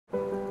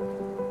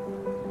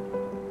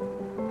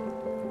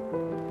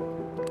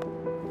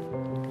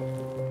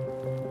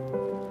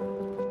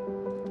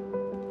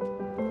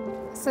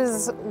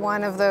This is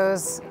one of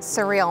those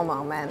surreal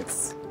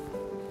moments.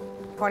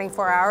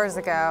 24 hours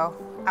ago,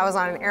 I was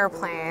on an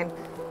airplane,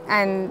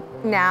 and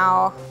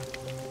now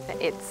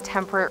it's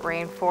temperate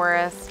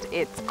rainforest,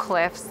 it's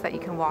cliffs that you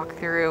can walk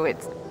through,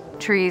 it's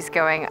trees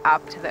going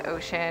up to the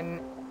ocean.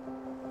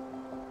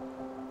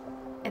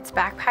 It's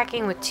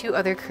backpacking with two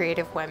other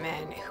creative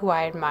women who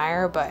I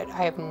admire, but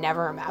I have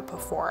never met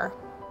before.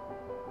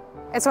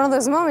 It's one of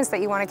those moments that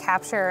you want to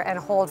capture and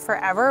hold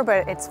forever,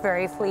 but it's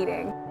very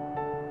fleeting.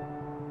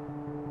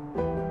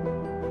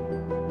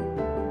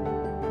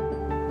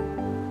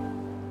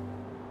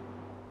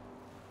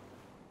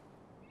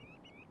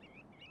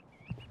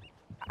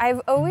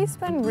 I've always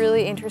been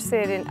really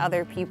interested in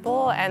other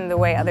people and the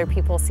way other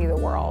people see the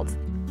world.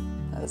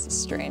 That is a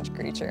strange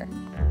creature.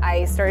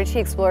 I started She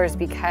Explores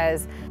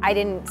because I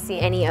didn't see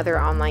any other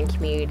online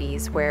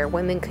communities where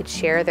women could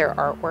share their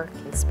artwork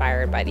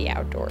inspired by the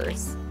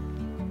outdoors.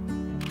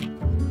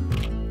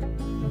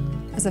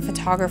 As a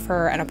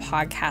photographer and a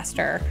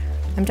podcaster,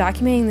 I'm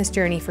documenting this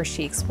journey for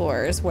She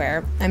Explores,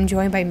 where I'm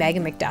joined by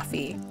Megan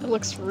McDuffie. It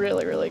looks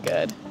really, really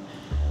good.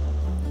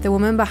 The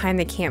woman behind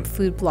the camp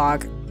food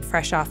blog,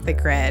 Fresh Off the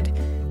Grid,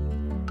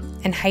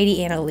 and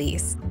Heidi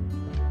Annalise,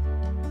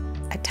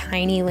 a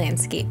tiny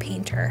landscape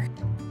painter.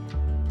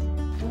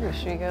 Ooh,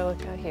 should we go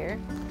look out here?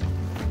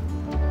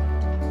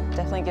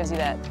 Definitely gives you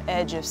that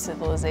edge of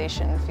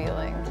civilization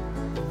feeling.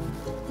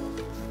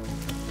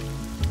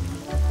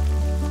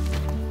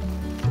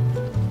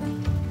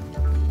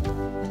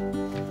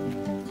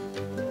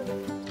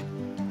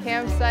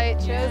 Campsite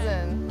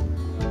chosen.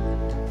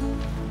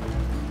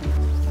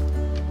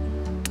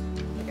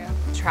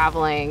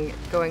 Traveling,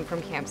 going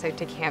from campsite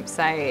to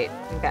campsite,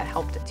 I think that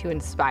helped to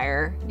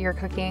inspire your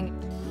cooking.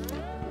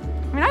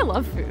 I mean, I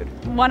love food.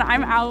 When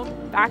I'm out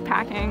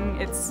backpacking,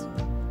 it's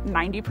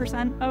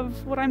 90%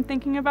 of what I'm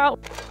thinking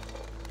about.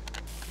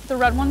 The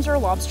red ones are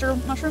lobster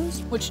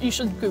mushrooms, which you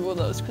should Google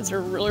those because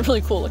they're really, really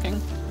cool looking.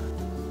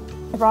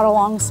 I brought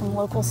along some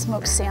local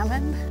smoked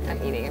salmon.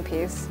 I'm eating a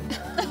piece.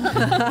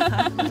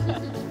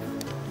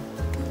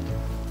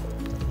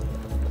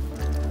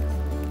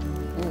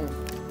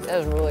 That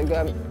was really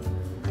good.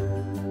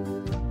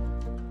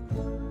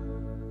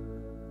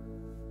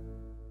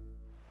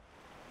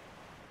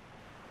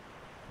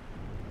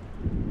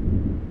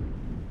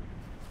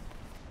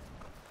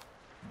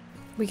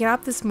 We got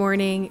up this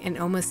morning and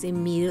almost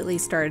immediately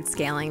started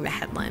scaling the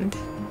headland.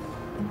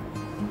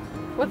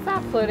 What's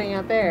that floating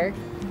out there?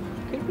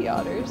 Could be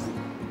otters.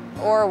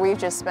 Or we've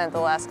just spent the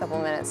last couple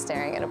minutes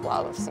staring at a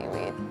blob of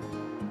seaweed.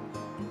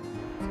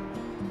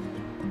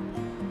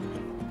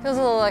 Feels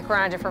a little like we're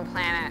on a different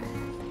planet.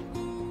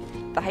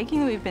 The hiking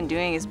that we've been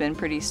doing has been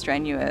pretty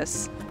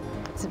strenuous.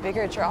 It's a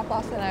bigger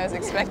drop-off than I was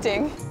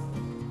expecting.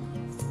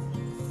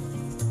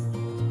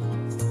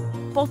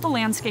 Both the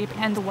landscape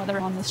and the weather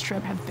on this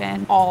trip have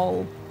been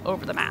all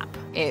over the map.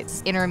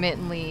 It's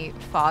intermittently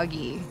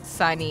foggy,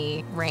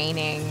 sunny,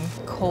 raining,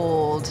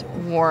 cold,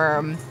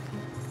 warm.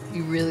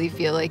 You really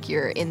feel like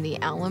you're in the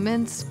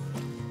elements.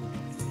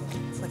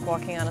 It's like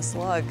walking on a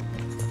slug.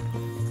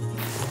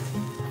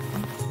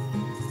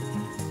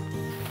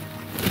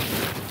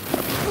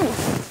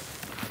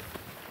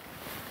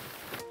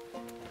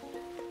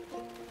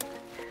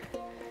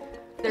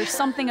 There's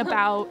something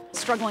about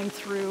struggling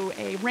through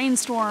a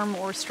rainstorm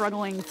or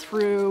struggling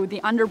through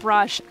the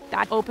underbrush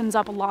that opens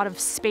up a lot of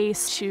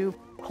space to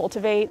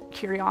cultivate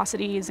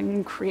curiosities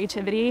and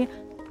creativity.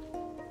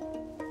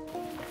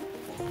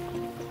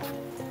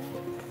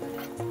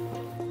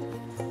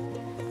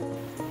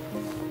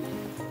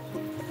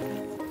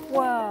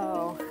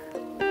 Whoa.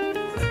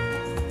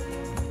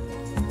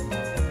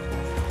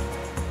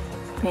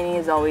 Painting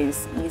is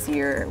always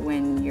easier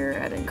when you're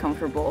at a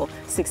comfortable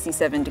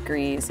 67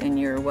 degrees in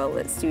your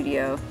well-lit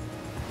studio.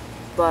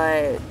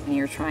 But when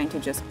you're trying to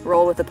just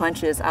roll with the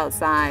punches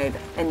outside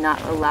and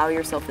not allow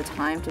yourself the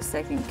time to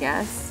second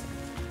guess,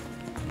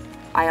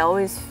 I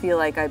always feel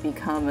like I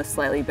become a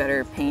slightly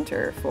better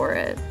painter for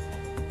it.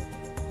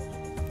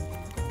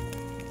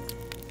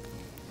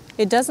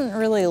 It doesn't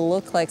really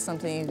look like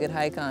something you could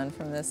hike on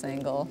from this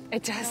angle.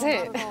 It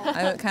doesn't.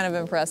 I'm kind of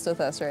impressed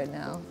with us right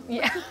now.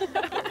 Yeah.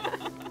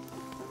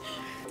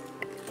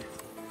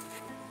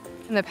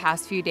 In the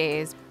past few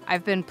days,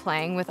 I've been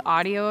playing with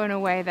audio in a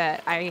way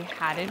that I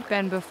hadn't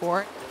been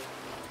before.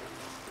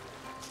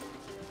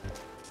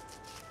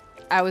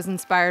 I was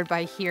inspired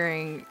by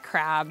hearing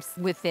crabs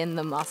within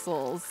the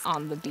mussels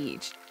on the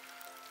beach.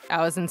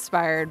 I was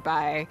inspired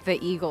by the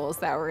eagles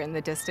that were in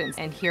the distance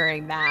and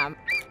hearing them.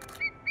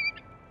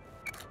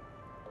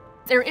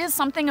 There is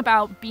something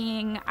about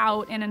being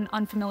out in an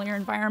unfamiliar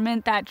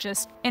environment that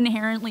just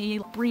inherently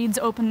breeds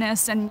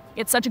openness, and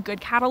it's such a good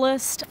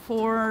catalyst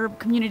for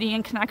community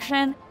and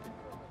connection.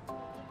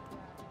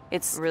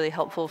 It's really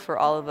helpful for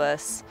all of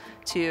us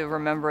to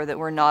remember that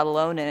we're not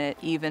alone in it,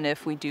 even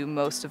if we do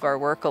most of our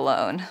work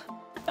alone.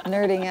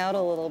 Nerding out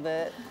a little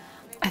bit.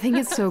 I think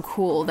it's so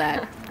cool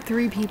that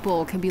 3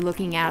 people can be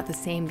looking out at the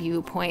same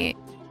viewpoint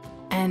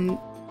and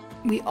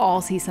we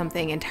all see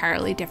something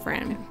entirely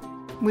different,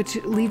 which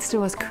leads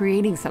to us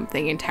creating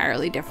something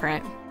entirely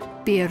different.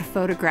 be it a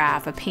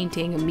photograph, a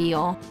painting, a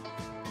meal.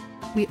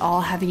 We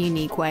all have a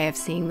unique way of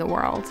seeing the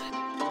world.